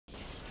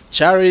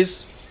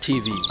Charis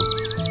TV.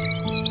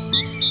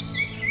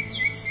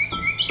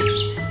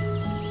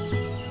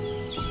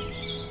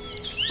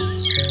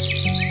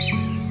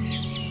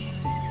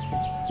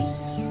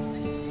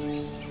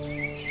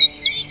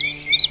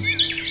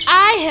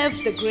 I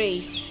have the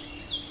grace.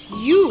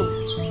 You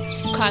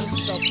can't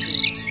stop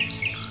me.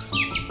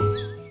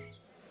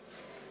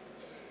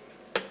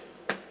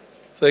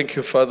 Thank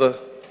you, Father.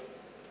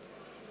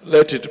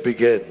 Let it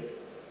begin.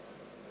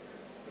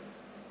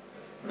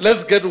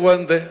 Let's get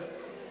one there.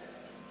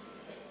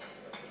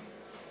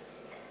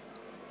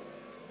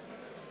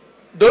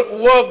 Don't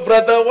walk,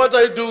 brother. What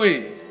are you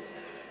doing?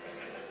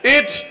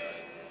 Eat.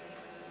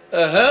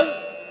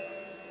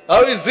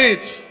 How is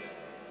it?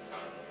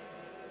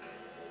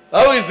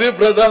 How is it,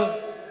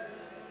 brother?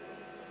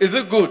 Is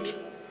it good?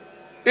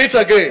 Eat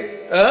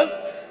again.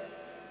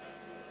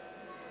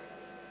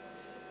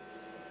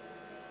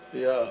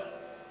 Yeah.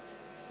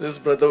 This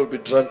brother will be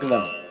drunk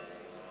now.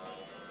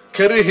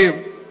 Carry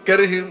him.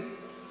 Carry him.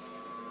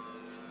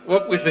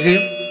 Walk with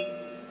him.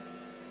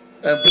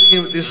 And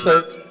bring him this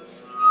side.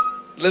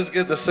 Let's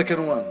get the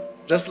second one.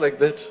 Just like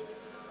that.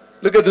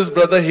 Look at this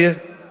brother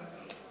here.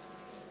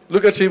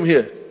 Look at him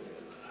here.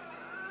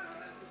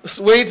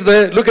 Wait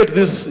there. Look at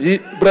this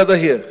brother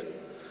here.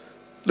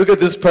 Look at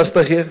this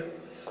pastor here.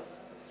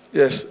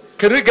 Yes.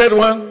 Can we get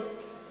one?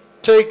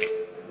 Take.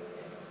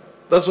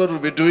 That's what we'll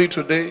be doing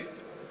today.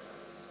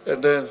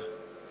 And then,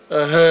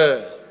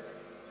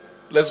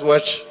 let's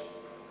watch.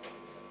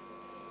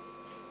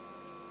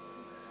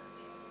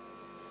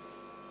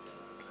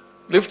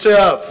 Lift her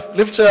up.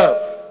 Lift her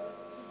up.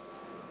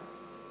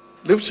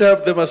 Lift her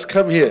up. They must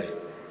come here.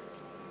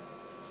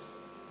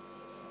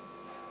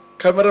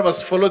 Camera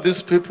must follow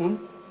these people.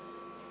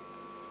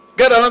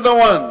 Get another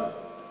one.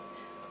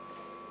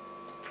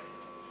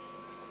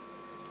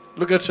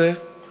 Look at her.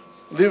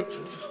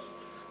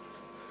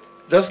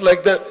 Just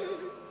like that.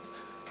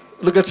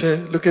 Look at her.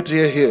 Look at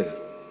her here.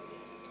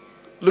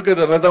 Look at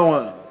another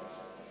one.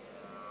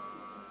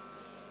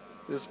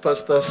 These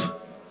pastors,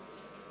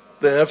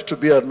 they have to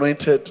be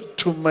anointed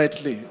too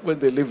mightily when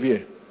they live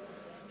here.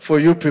 For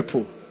you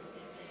people.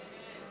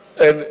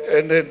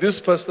 And then these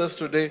pastors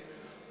today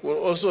will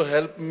also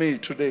help me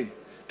today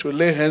to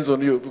lay hands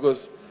on you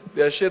because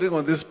they are sharing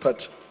on this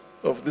part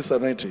of this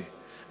anointing.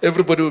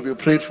 Everybody will be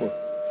prayed for.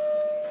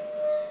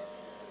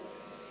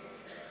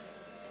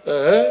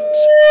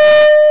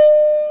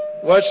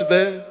 Watch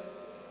there.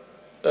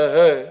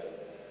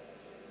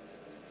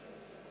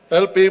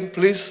 Help him,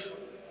 please.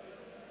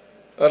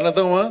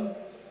 Another one.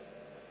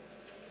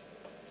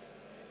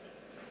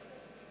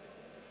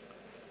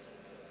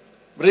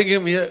 Bring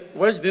him here.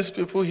 Watch these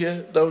people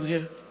here, down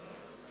here.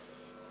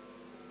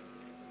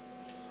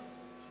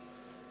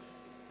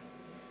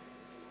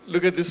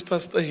 Look at this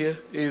pastor here.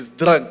 He is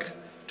drunk.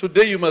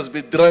 Today you must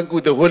be drunk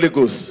with the Holy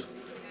Ghost.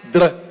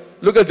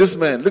 Look at this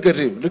man. Look at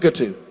him. Look at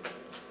him.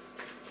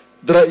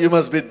 You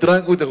must be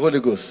drunk with the Holy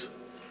Ghost.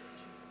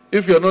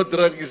 If you're not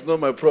drunk, it's not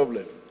my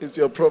problem. It's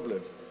your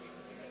problem.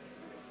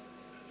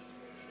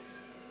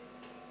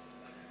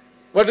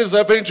 What is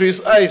happening to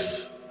his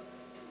eyes?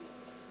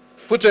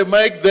 Put a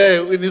mic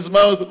there in his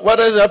mouth. What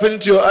is happening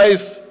to your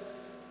eyes?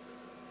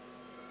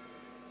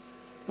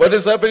 What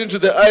is happening to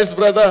the eyes,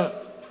 brother?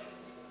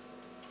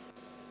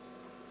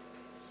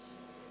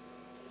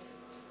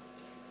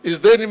 Is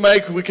there any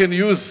mic we can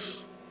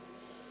use?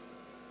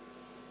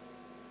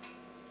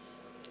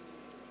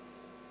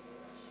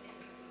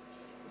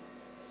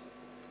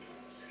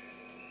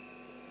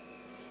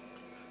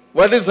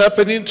 What is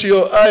happening to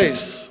your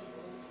eyes?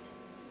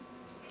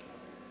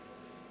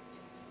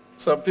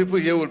 Some people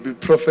here will be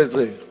prophets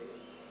there.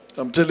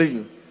 I'm telling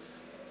you.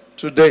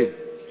 Today.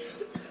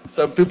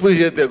 Some people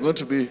here, they're going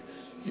to be...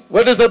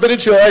 What is happening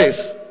to your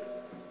eyes?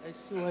 I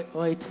see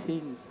white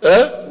things.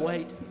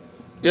 White.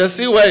 You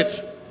see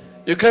white?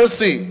 You can't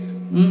see?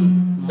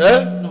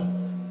 No.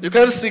 You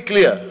can't see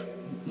clear?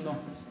 No,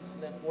 it's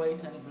like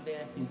white and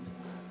blare things.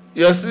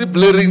 You are still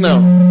blurring now.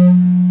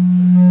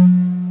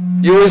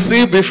 You will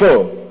see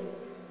before.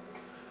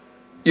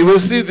 You will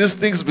see these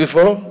things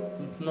before?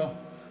 No.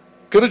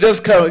 Can you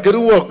just come? Can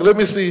you walk? Let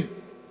me see.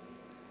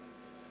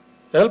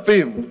 Help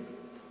him.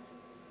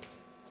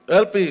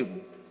 Help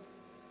him.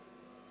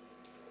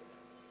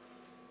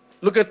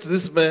 Look at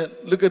this man.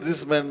 Look at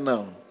this man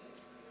now.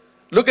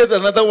 Look at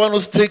another one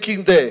who's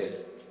taking there.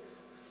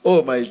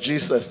 Oh my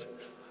Jesus.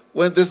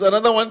 When there's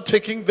another one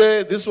taking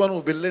there, this one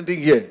will be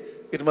landing here.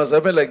 It must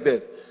happen like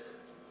that.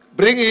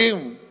 Bring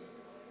him.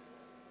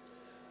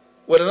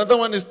 When another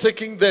one is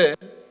taking there,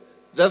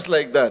 just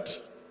like that.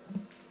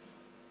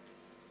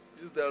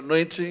 This is the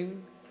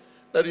anointing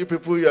that you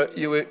people,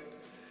 you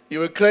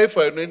will cry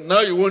for anointing.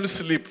 Now you won't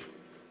sleep.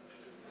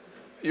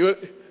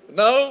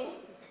 Now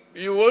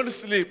you won't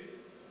sleep.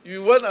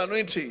 You want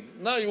anointing.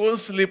 Now you won't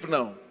sleep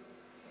now.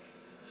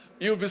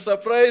 You'll be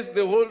surprised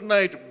the whole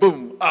night.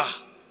 Boom.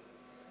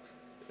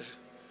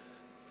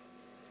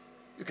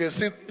 You can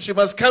see, she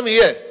must come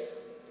here.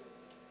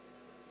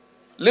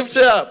 Lift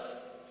her up.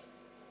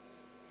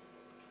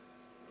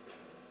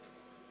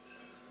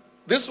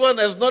 This one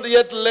has not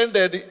yet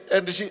landed,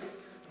 and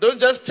don't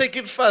just take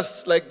it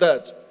fast like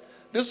that.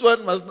 This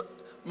one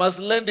must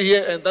land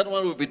here, and that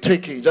one will be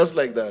taking, just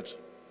like that.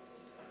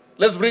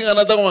 Let's bring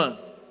another one.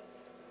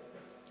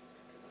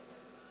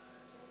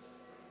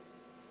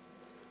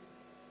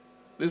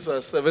 These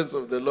are servants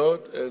of the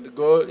Lord, and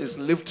God is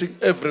lifting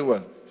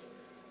everyone.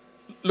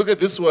 Look at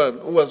this one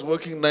who was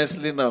working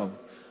nicely now.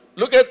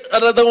 Look at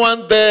another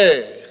one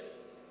there.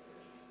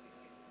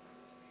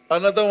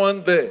 Another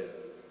one there.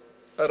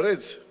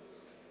 Arrange.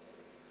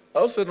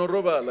 How's no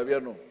roba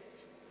labiano?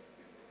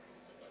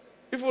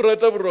 If you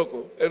write a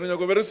buroko, and you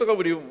go very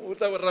soon, you will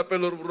have a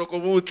rappel or buroko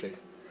mutle.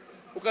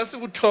 You can see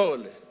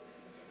utole.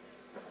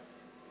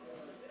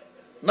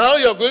 Now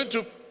you're going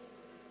to.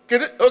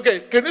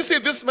 Can you see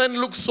this man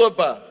look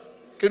sober?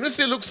 Can you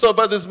see look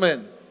sober, this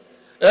man?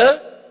 Eh?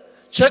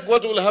 Check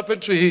what will happen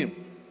to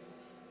him.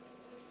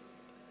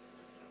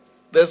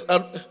 This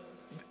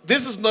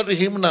is not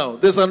him now.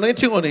 There's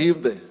anointing on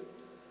him there.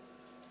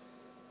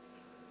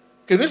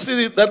 Can you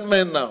see that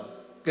man now?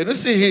 Can you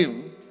see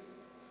him?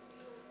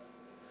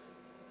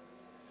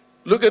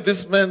 Look at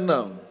this man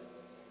now.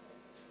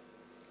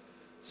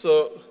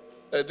 So,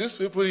 these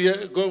people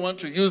here, God want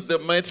to use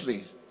them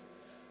mightily.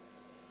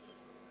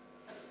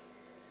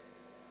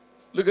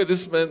 Look at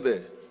this man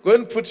there. Go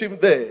and put him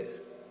there.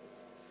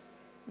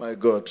 My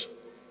God.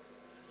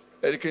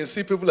 And you can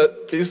see people,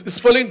 he's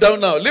falling down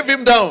now. Leave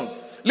him down.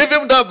 Leave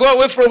him down. Go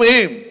away from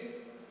him.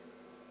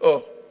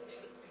 Oh.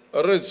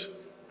 Arrange.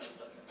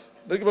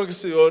 Now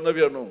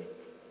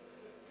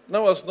I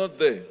was not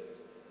there.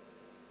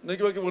 Look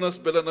at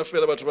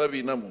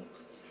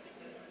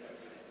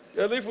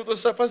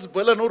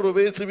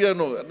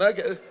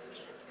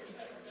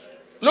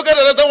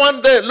another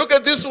one there. Look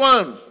at this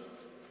one.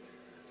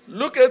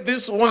 Look at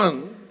this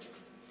one.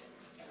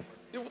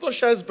 If to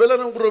shas bela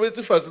na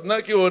urobetsi fast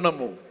na ki ona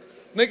mo.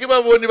 Ne ki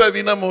ba boni ba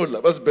bina mo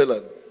la bas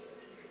bela.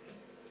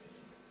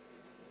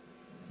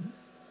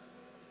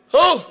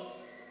 Oh.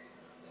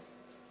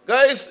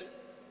 Guys.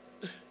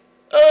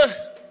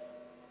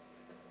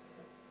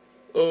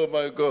 Oh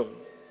my God.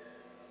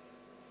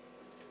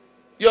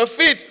 Your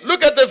feet.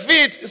 Look at the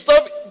feet.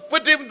 Stop.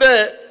 Put him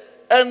there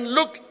and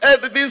look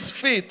at these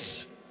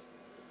feet.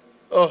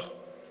 Oh.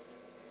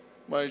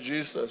 My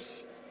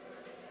Jesus.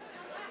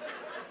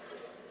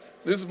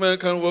 This man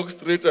can walk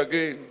straight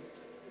again.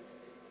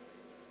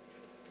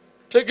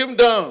 Take him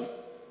down.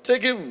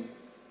 Take him.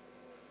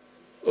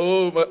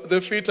 Oh, the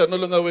feet are no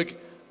longer working.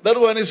 That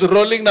one is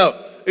rolling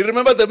now. You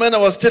remember the man I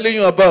was telling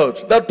you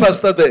about? That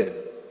pastor there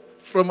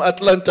from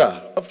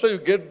Atlanta. After you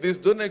get this,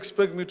 don't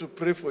expect me to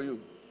pray for you.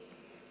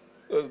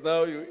 Because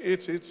now you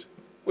eat it.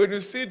 When you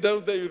sit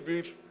down there,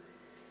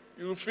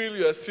 you'll feel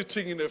you are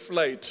sitting in a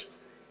flight.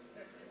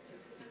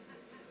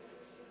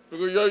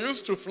 Because you're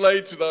used to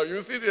flight now. You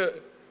sit there.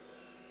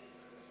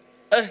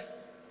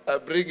 I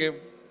bring him.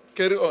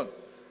 Carry on.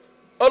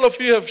 All of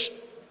you have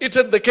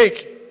eaten the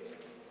cake.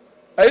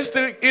 Are you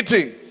still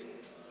eating?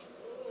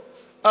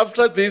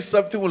 After this,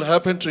 something will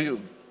happen to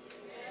you.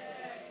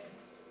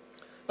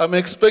 I'm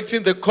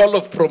expecting the call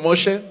of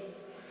promotion.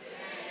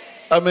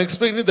 I'm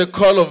expecting the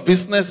call of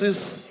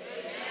businesses.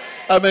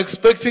 I'm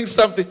expecting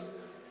something.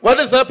 What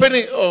is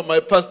happening? Oh, my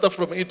pastor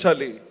from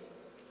Italy.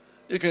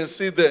 You can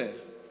see there.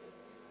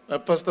 My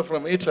pastor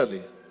from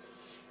Italy.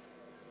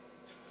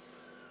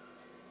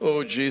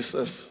 Oh,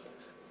 Jesus.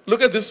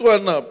 Look at this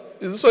one now.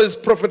 This one is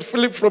Prophet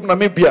Philip from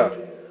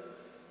Namibia.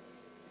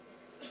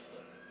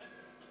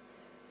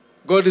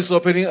 God is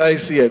opening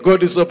eyes here.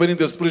 God is opening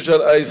the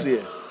spiritual eyes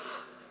here.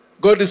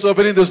 God is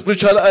opening the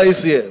spiritual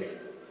eyes here.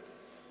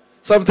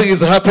 Something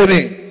is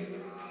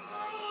happening.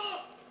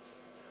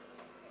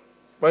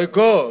 My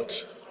God.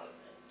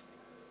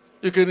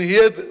 You can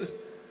hear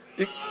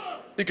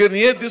you can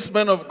hear this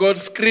man of God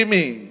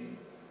screaming.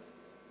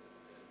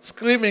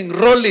 Screaming,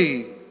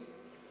 rolling.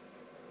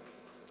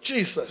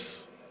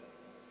 Jesus.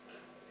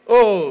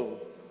 Oh,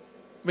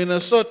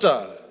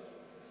 Minnesota.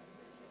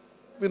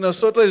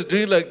 Minnesota is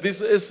doing like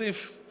this as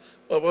if,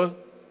 Baba,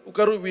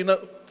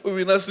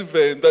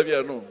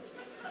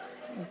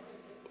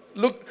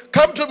 look,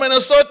 come to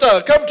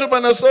Minnesota. Come to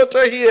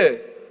Minnesota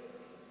here.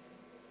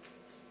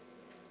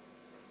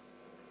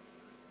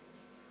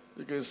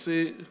 You can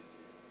see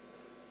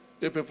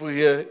the people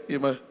here,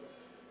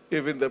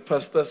 even the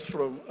pastors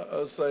from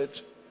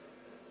outside,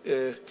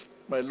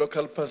 my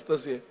local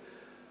pastors here.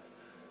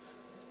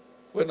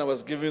 When I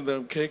was giving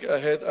them cake,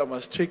 I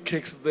must take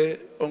cakes there.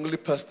 Only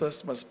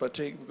pastors must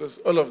partake because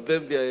all of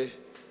them, they are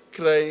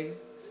crying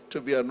to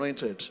be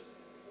anointed.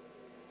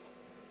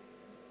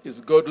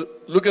 It's God.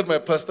 Look at my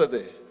pastor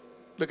there.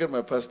 Look at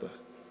my pastor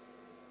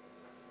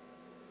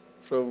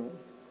from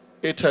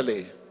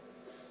Italy.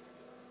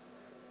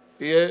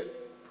 Here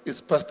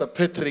is Pastor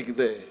Patrick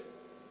there.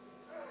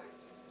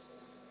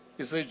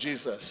 He said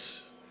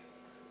Jesus.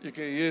 You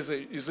can hear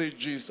he say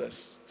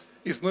Jesus.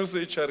 It's not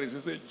say Charis, he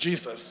said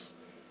Jesus.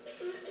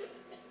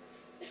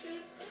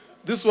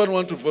 This one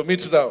want to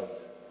vomit now.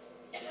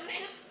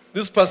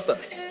 This pastor,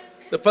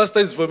 the pastor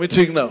is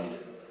vomiting now.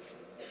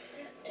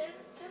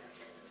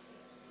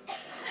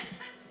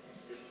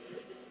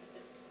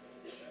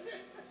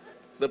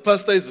 The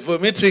pastor is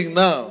vomiting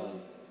now.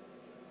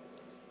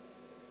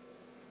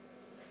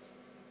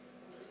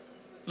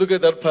 Look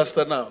at that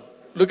pastor now.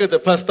 Look at the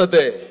pastor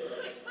there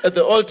at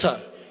the altar.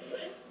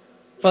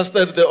 Pastor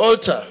at the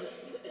altar.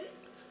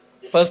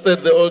 Pastor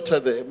at the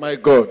altar there, my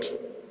God.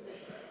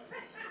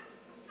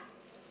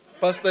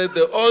 Pastor at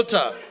the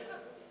altar.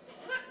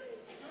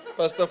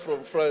 Pastor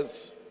from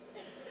France.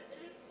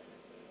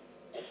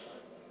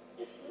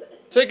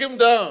 Take him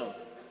down.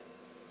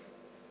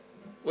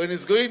 When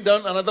he's going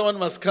down, another one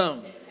must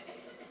come.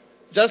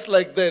 Just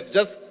like that,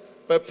 just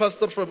by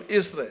pastor from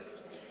Israel.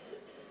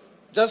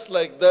 Just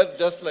like that,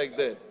 just like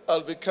that.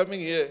 I'll be coming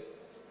here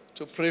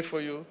to pray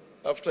for you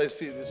after I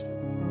see this.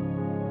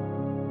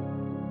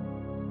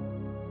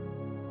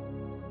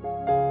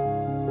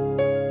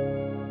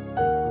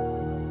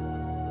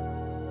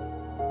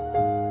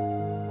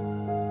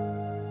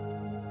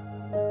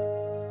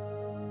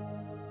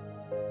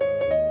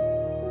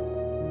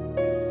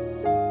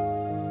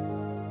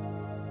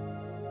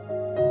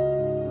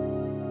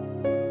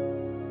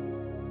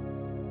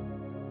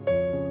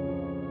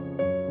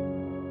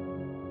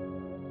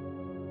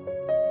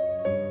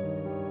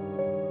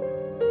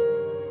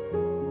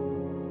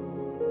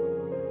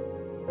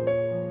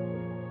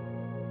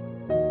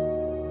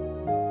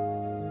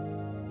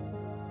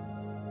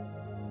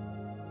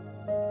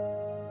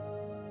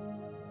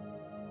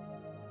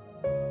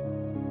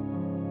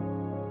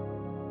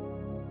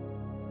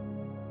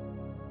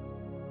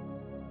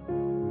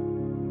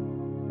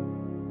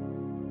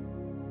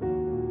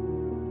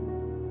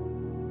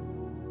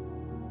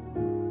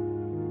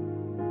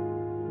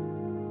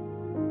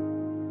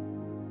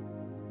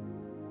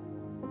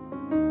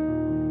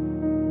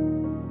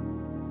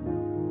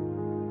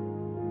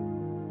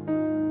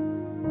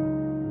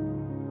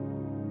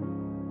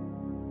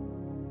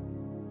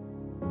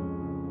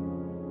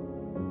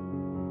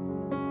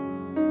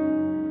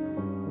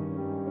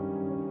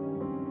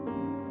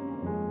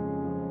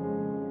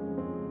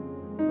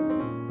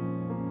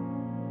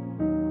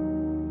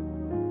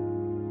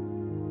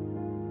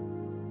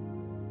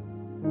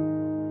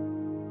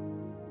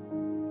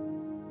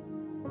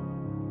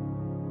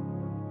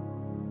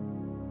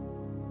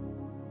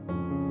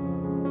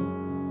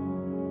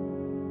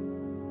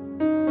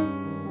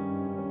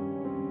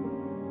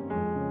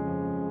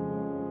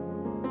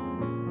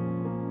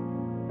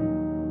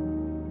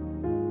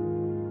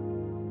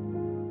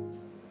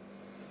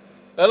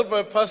 Help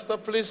my pastor,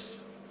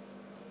 please.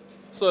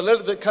 So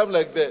let them come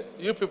like that.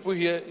 You people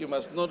here, you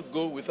must not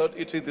go without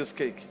eating this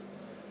cake.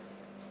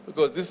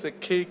 Because this is a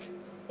cake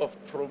of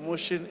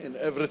promotion in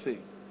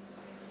everything.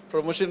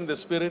 Promotion in the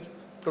spirit,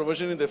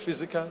 promotion in the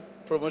physical,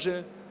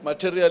 promotion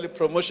materially,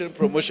 promotion.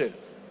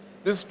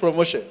 This is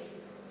promotion.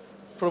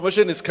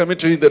 Promotion is coming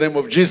to you in the name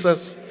of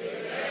Jesus.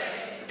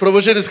 Amen.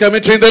 Promotion is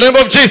coming to you in the name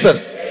of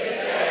Jesus.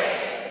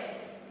 Amen.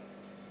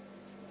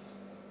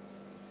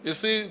 You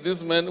see,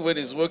 this man, when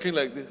he's walking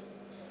like this,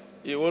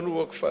 he won't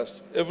walk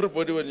fast.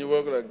 Everybody, when you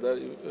walk like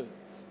that,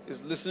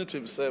 is listening to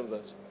himself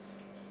that.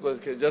 Because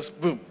he can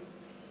just boom.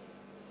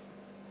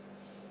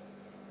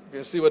 You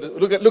can see what,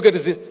 look at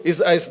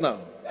his eyes now.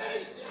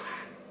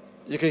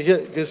 You can hear,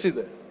 you can see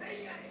that.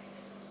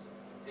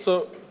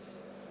 So,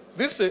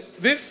 this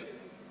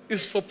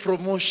is for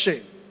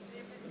promotion.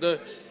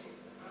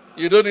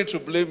 You don't need to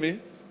blame me.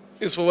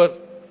 It's for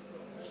what?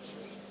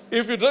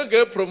 If you don't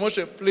get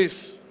promotion,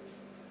 please.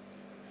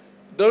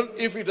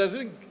 If it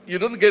doesn't, you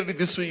don't get it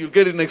this week, you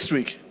get it next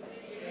week.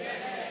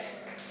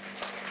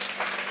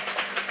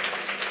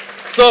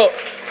 So,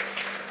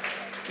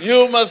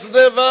 you must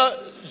never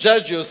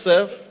judge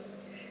yourself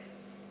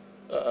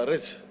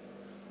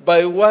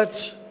by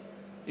what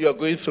you are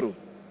going through.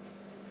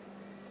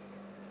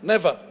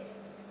 Never.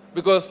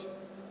 Because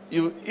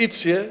you eat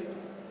here,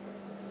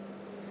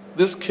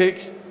 this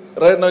cake,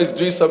 right now is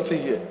doing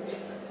something here.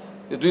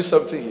 It's doing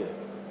something here.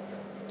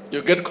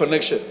 You get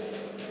connection.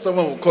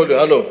 Someone will call you,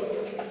 hello.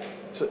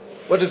 So,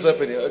 what is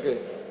happening? Okay.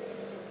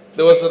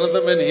 There was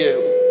another man here.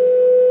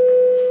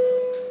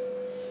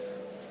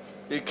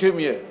 He came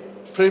here.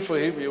 Pray for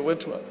him. He went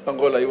to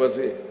Angola. He was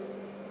here.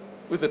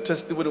 With a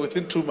testimony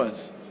within 2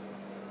 months.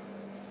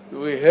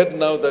 We heard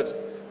now that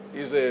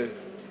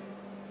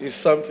he's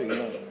something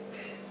now.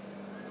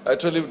 I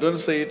told him, don't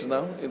say it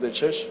now in the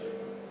church.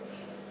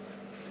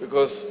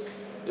 Because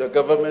your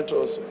government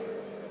also.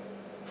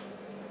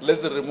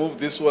 Let's remove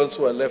these ones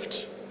who are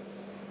left.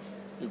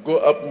 You go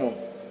up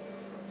more.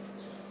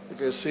 You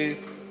can see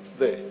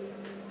there.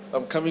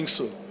 I'm coming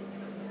soon.